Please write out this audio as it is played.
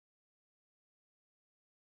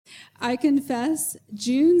I confess,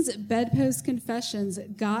 June's bedpost confessions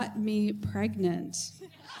got me pregnant.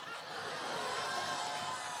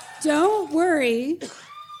 Don't worry,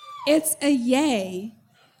 it's a yay,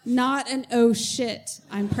 not an oh shit,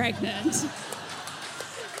 I'm pregnant.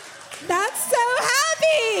 That's so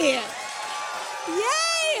happy!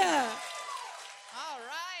 Yay! All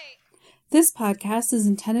right. This podcast is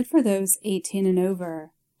intended for those 18 and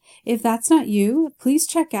over. If that's not you, please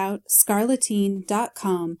check out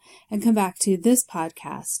scarletine.com and come back to this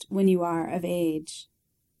podcast when you are of age.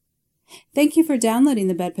 Thank you for downloading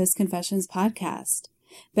the Bedpost Confessions podcast.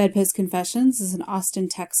 Bedpost Confessions is an Austin,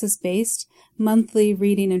 Texas-based monthly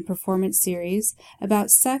reading and performance series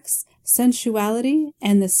about sex, sensuality,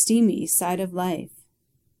 and the steamy side of life.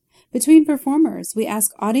 Between performers, we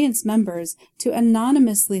ask audience members to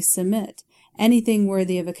anonymously submit anything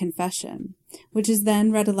worthy of a confession, which is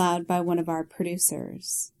then read aloud by one of our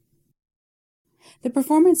producers. The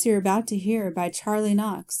performance you're about to hear by Charlie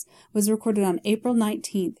Knox was recorded on April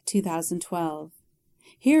 19th, 2012.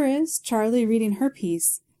 Here is Charlie reading her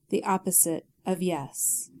piece, The Opposite of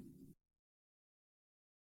Yes.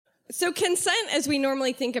 So consent, as we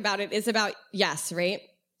normally think about it, is about yes, right?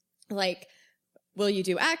 Like, will you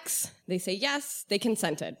do X? They say yes, they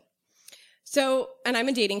consented. So, and I'm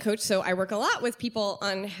a dating coach, so I work a lot with people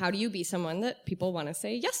on how do you be someone that people want to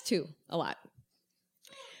say yes to a lot.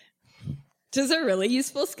 Which is a really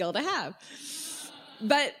useful skill to have.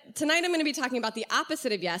 But tonight I'm going to be talking about the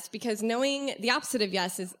opposite of yes, because knowing the opposite of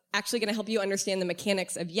yes is actually going to help you understand the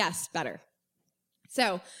mechanics of yes better.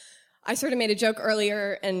 So I sort of made a joke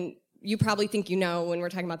earlier, and you probably think you know when we're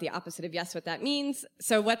talking about the opposite of yes what that means.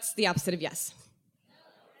 So what's the opposite of yes?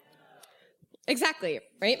 Exactly,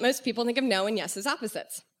 right? Most people think of no and yes as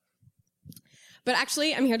opposites. But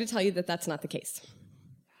actually, I'm here to tell you that that's not the case.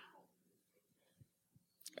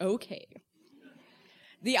 Okay.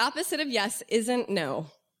 The opposite of yes isn't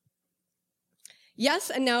no.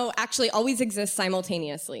 Yes and no actually always exist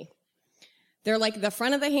simultaneously. They're like the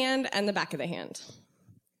front of the hand and the back of the hand.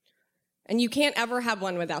 And you can't ever have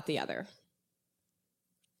one without the other.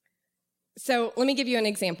 So let me give you an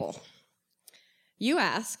example. You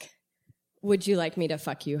ask, would you like me to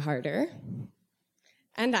fuck you harder?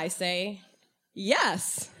 And I say,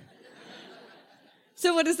 yes.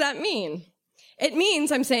 So what does that mean? It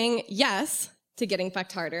means I'm saying yes to getting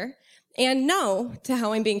fucked harder and no to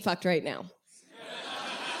how I'm being fucked right now.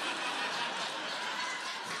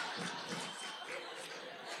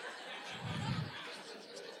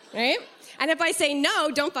 Right? And if I say no,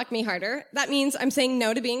 don't fuck me harder, that means I'm saying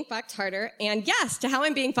no to being fucked harder and yes to how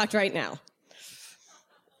I'm being fucked right now.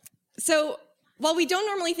 So while we don't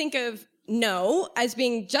normally think of no as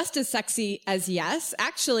being just as sexy as yes,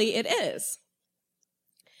 actually it is.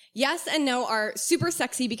 Yes and no are super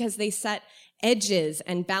sexy because they set edges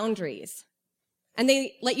and boundaries, and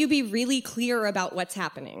they let you be really clear about what's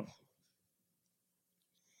happening.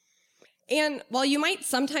 And while you might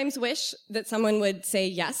sometimes wish that someone would say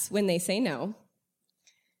yes when they say no,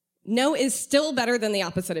 no is still better than the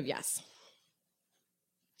opposite of yes.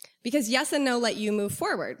 Because yes and no let you move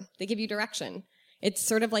forward. They give you direction. It's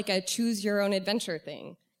sort of like a choose your own adventure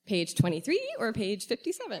thing. Page 23 or page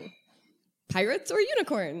 57. Pirates or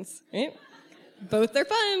unicorns, right? Both are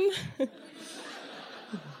fun.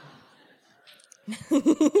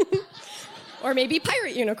 Or maybe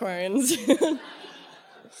pirate unicorns.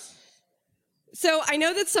 So I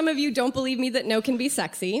know that some of you don't believe me that no can be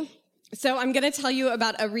sexy. So I'm going to tell you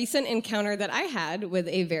about a recent encounter that I had with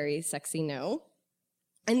a very sexy no.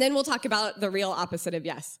 And then we'll talk about the real opposite of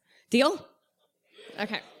yes. Deal?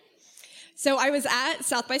 Okay. So I was at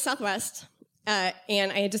South by Southwest,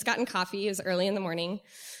 and I had just gotten coffee. It was early in the morning.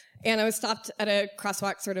 And I was stopped at a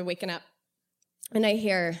crosswalk sort of waking up. And I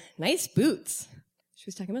hear, nice boots. She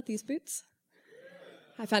was talking about these boots.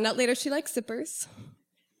 I found out later she likes zippers.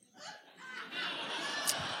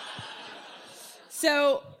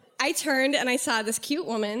 So I turned and I saw this cute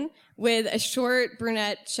woman with a short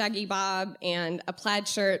brunette shaggy bob and a plaid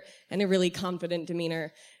shirt and a really confident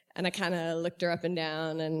demeanor. And I kind of looked her up and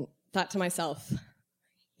down and thought to myself,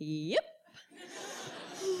 yep.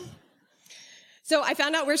 So I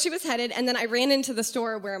found out where she was headed, and then I ran into the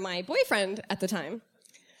store where my boyfriend at the time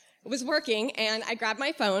was working, and I grabbed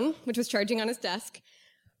my phone, which was charging on his desk.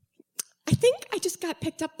 I think I just got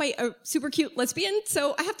picked up by a super cute lesbian,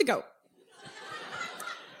 so I have to go.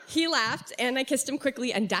 He laughed, and I kissed him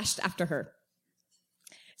quickly and dashed after her.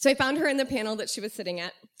 So I found her in the panel that she was sitting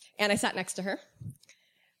at, and I sat next to her.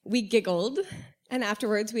 We giggled, and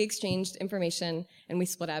afterwards we exchanged information, and we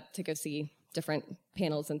split up to go see different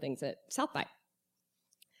panels and things at South by.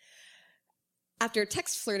 After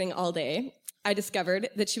text flirting all day, I discovered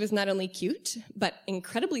that she was not only cute, but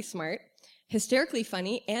incredibly smart, hysterically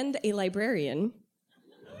funny, and a librarian.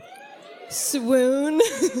 Swoon.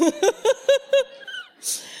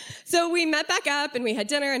 So we met back up and we had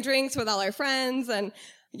dinner and drinks with all our friends and,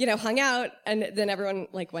 hung out, and then everyone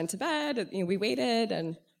went to bed and, we waited,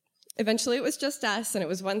 and eventually it was just us, and it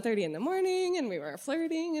was 1:30 in the morning, and we were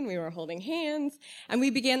flirting and we were holding hands, and we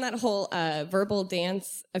began that whole verbal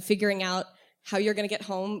dance of figuring out how you're going to get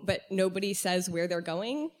home, but nobody says where they're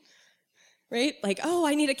going, right? Oh,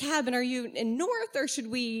 I need a cab, and are you in North, or should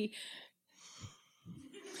we...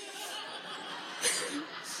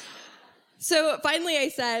 So finally I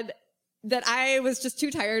said that I was just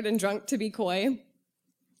too tired and drunk to be coy.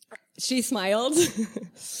 She smiled.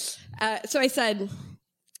 So I said,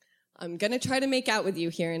 I'm going to try to make out with you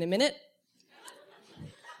here in a minute.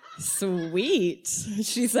 Sweet,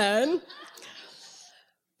 she said.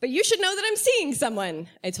 But you should know that I'm seeing someone,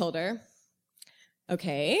 I told her.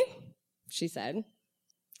 Okay, she said.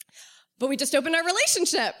 But we just opened our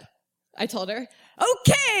relationship, I told her.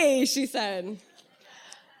 Okay, she said.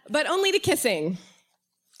 But only to kissing.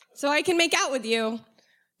 So I can make out with you,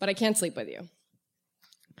 but I can't sleep with you.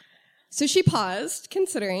 So she paused,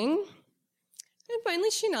 considering, and finally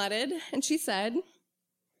she nodded, and she said,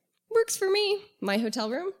 works for me, my hotel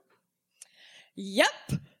room.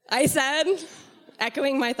 Yep, I said,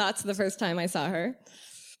 echoing my thoughts the first time I saw her.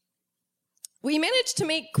 We managed to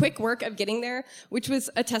make quick work of getting there, which was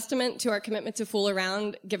a testament to our commitment to fool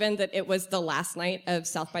around, given that it was the last night of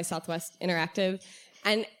South by Southwest Interactive.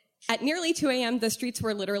 And at nearly 2 a.m., the streets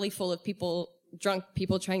were literally full of drunk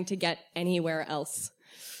people trying to get anywhere else.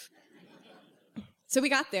 So we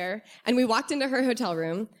got there, and we walked into her hotel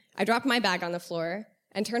room. I dropped my bag on the floor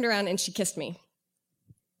and turned around, and she kissed me.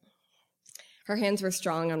 Her hands were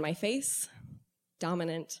strong on my face,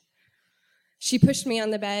 dominant. She pushed me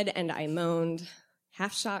on the bed, and I moaned,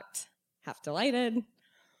 half shocked, half delighted.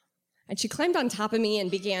 And she climbed on top of me and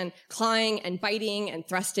began clawing and biting and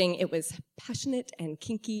thrusting. It was passionate and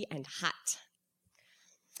kinky and hot.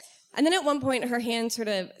 And then at one point, her hand sort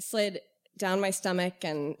of slid down my stomach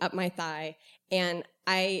and up my thigh, and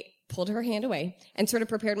I pulled her hand away and sort of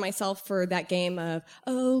prepared myself for that game of,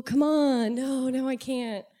 oh, come on, no, I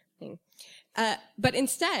can't. But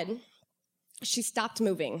instead, she stopped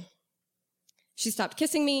moving. She stopped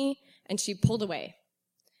kissing me, and she pulled away.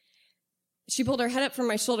 She pulled her head up from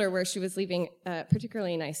my shoulder where she was leaving a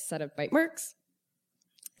particularly nice set of bite marks,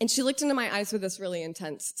 and she looked into my eyes with this really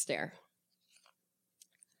intense stare.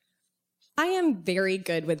 I am very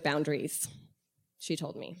good with boundaries, she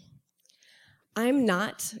told me. I'm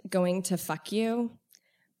not going to fuck you.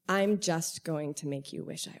 I'm just going to make you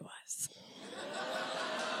wish I was.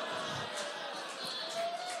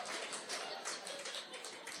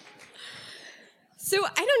 So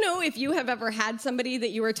I don't know if you have ever had somebody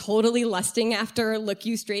that you were totally lusting after look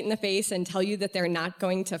you straight in the face and tell you that they're not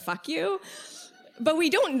going to fuck you, but we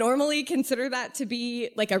don't normally consider that to be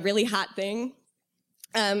a really hot thing.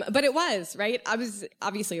 But it was, right?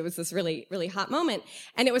 Obviously it was this really, really hot moment,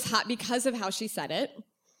 and it was hot because of how she said it,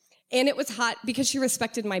 and it was hot because she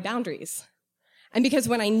respected my boundaries, and because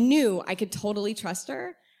when I knew I could totally trust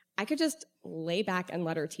her, I could just lay back and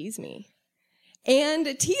let her tease me. And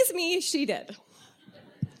tease me she did.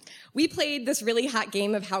 We played this really hot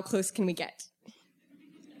game of how close can we get.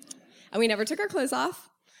 And we never took our clothes off,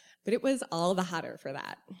 but it was all the hotter for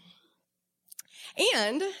that.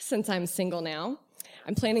 And since I'm single now,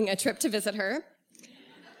 I'm planning a trip to visit her.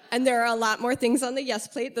 And there are a lot more things on the yes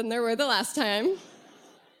plate than there were the last time.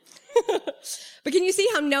 But can you see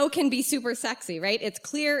how no can be super sexy, right? It's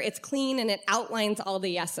clear, it's clean, and it outlines all the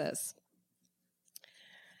yeses.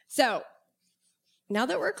 So, now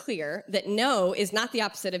that we're clear that no is not the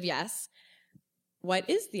opposite of yes, what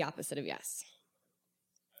is the opposite of yes?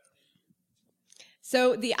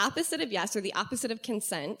 So the opposite of yes, or the opposite of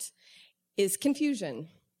consent, is confusion.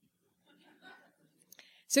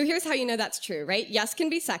 So here's how you know that's true, right? Yes can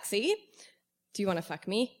be sexy. Do you want to fuck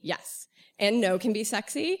me? Yes. And no can be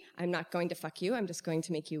sexy. I'm not going to fuck you. I'm just going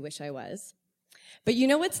to make you wish I was. But you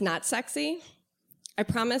know what's not sexy? I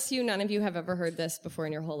promise you none of you have ever heard this before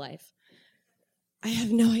in your whole life. I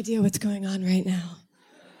have no idea what's going on right now.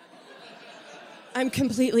 I'm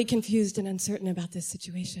completely confused and uncertain about this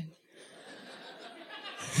situation.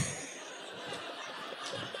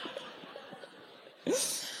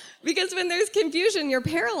 Because when there's confusion, you're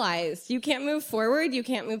paralyzed. You can't move forward, you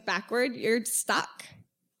can't move backward, you're stuck.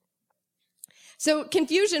 So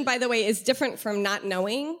confusion, by the way, is different from not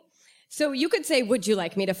knowing. So you could say, would you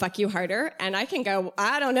like me to fuck you harder? And I can go,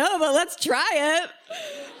 I don't know, but let's try it.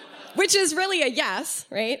 Which is really a yes,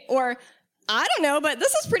 right? Or I don't know, but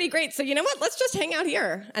this is pretty great. So you know what? Let's just hang out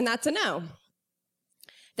here. And that's a no.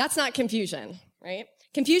 That's not confusion, right?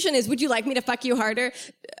 Confusion is, would you like me to fuck you harder?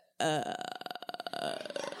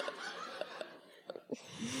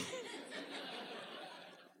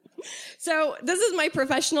 So this is my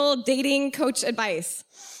professional dating coach advice.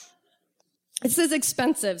 This is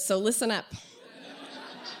expensive, so listen up.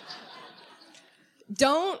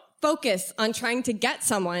 Don't focus on trying to get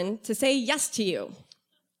someone to say yes to you.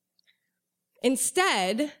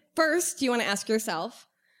 Instead, first, you want to ask yourself,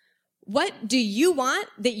 what do you want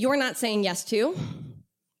that you're not saying yes to?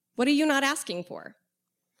 What are you not asking for?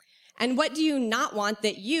 And what do you not want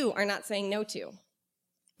that you are not saying no to?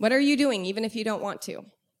 What are you doing, even if you don't want to?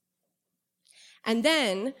 And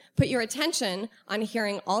then put your attention on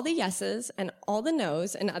hearing all the yeses and all the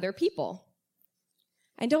nos in other people.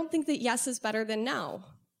 I don't think that yes is better than no.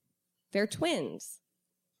 They're twins,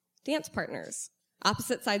 dance partners,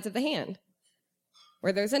 opposite sides of the hand.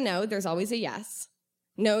 Where there's a no, there's always a yes.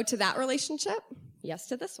 No to that relationship, yes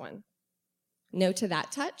to this one. No to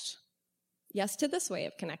that touch, yes to this way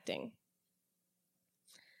of connecting.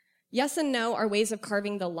 Yes and no are ways of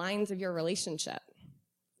carving the lines of your relationship.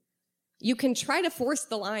 You can try to force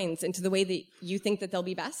the lines into the way that you think that they'll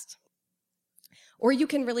be best. Or you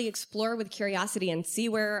can really explore with curiosity and see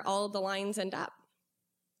where all the lines end up.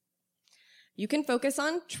 You can focus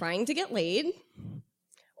on trying to get laid,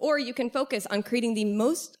 or you can focus on creating the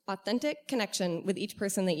most authentic connection with each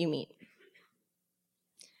person that you meet.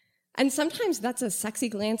 And sometimes that's a sexy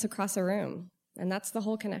glance across a room, and that's the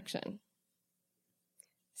whole connection.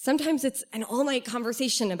 Sometimes it's an all-night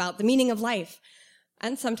conversation about the meaning of life,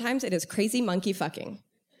 and sometimes it is crazy monkey fucking.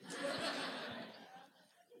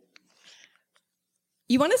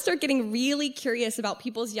 You want to start getting really curious about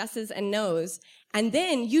people's yeses and nos, and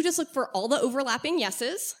then you just look for all the overlapping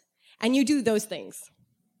yeses, and you do those things.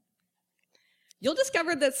 You'll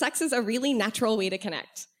discover that sex is a really natural way to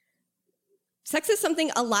connect. Sex is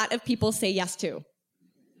something a lot of people say yes to.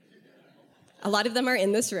 A lot of them are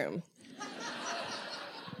in this room.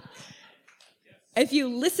 If you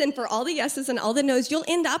listen for all the yeses and all the nos, you'll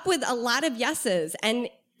end up with a lot of yeses and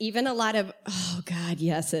even a lot of, oh God,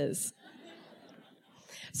 yeses.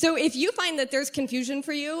 So if you find that there's confusion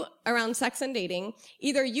for you around sex and dating,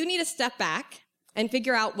 either you need to step back and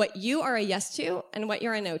figure out what you are a yes to and what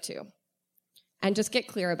you're a no to, and just get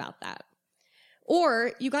clear about that.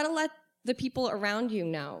 Or you got to let the people around you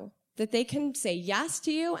know that they can say yes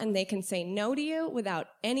to you and they can say no to you without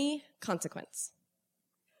any consequence.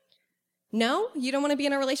 No, you don't want to be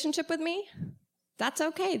in a relationship with me? That's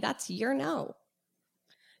okay. That's your no.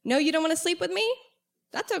 No, you don't want to sleep with me?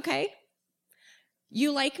 That's okay.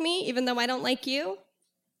 You like me even though I don't like you?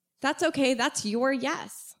 That's okay. That's your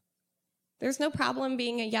yes. There's no problem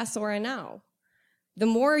being a yes or a no. The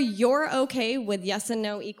more you're okay with yes and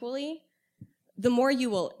no equally, the more you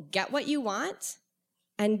will get what you want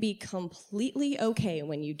and be completely okay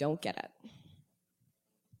when you don't get it.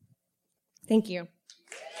 Thank you.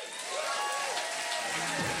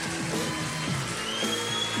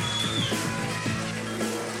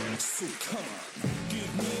 So come on,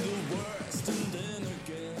 give me the worst and then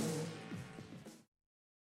again.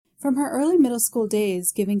 From her early middle school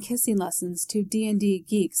days giving kissing lessons to D&D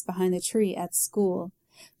geeks behind the tree at school,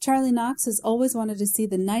 Charlie Knox has always wanted to see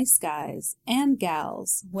the nice guys and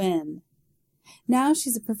gals win. Now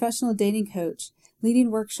she's a professional dating coach, leading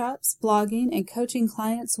workshops, blogging, and coaching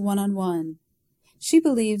clients one-on-one. She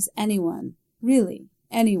believes anyone, really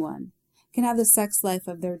anyone, can have the sex life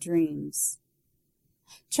of their dreams.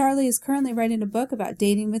 Charlie is currently writing a book about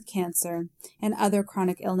dating with cancer and other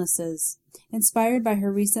chronic illnesses, inspired by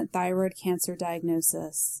her recent thyroid cancer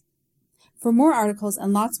diagnosis. For more articles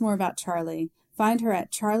and lots more about Charlie, find her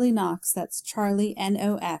at Charlie Knox, that's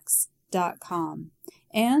CharlieNox.com,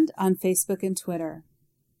 and on Facebook and Twitter.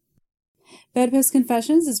 Bedpost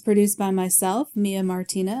Confessions is produced by myself, Mia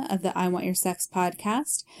Martina, of the I Want Your Sex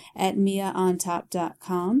podcast at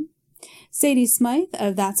MiaOnTop.com, Sadie Smythe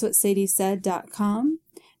of That'sWhatSadieSaid.com,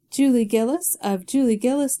 Julie Gillis of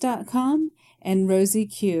JulieGillis.com, and Rosie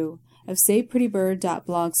Q of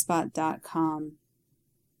SayPrettyBird.blogspot.com.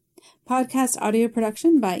 Podcast audio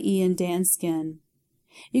production by Ian Danskin.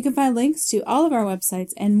 You can find links to all of our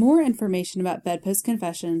websites and more information about Bedpost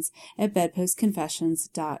Confessions at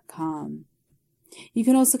bedpostconfessions.com. You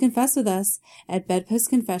can also confess with us at Bedpost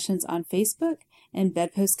Confessions on Facebook and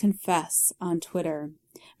Bedpost Confess on Twitter,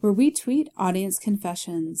 where we tweet audience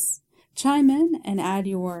confessions. Chime in and add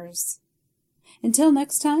yours. Until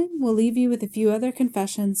next time, we'll leave you with a few other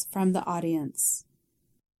confessions from the audience.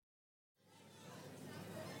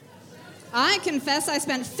 I confess I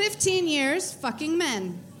spent 15 years fucking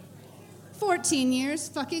men. 14 years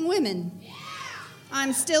fucking women.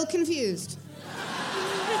 I'm still confused.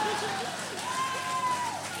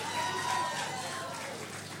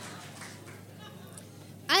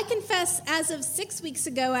 I confess, as of 6 weeks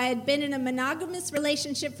ago, I had been in a monogamous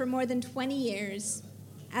relationship for more than 20 years.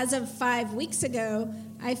 As of 5 weeks ago,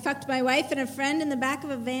 I fucked my wife and a friend in the back of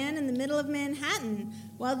a van in the middle of Manhattan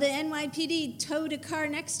while the NYPD towed a car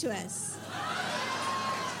next to us.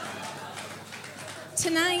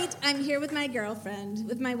 Tonight, I'm here with my girlfriend,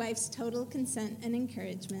 with my wife's total consent and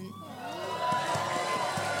encouragement.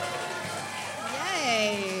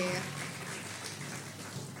 Yay!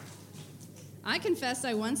 I confess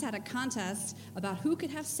I once had a contest about who could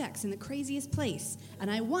have sex in the craziest place, and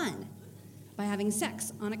I won by having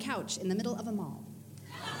sex on a couch in the middle of a mall.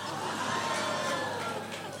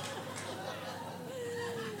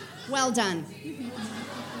 Well done.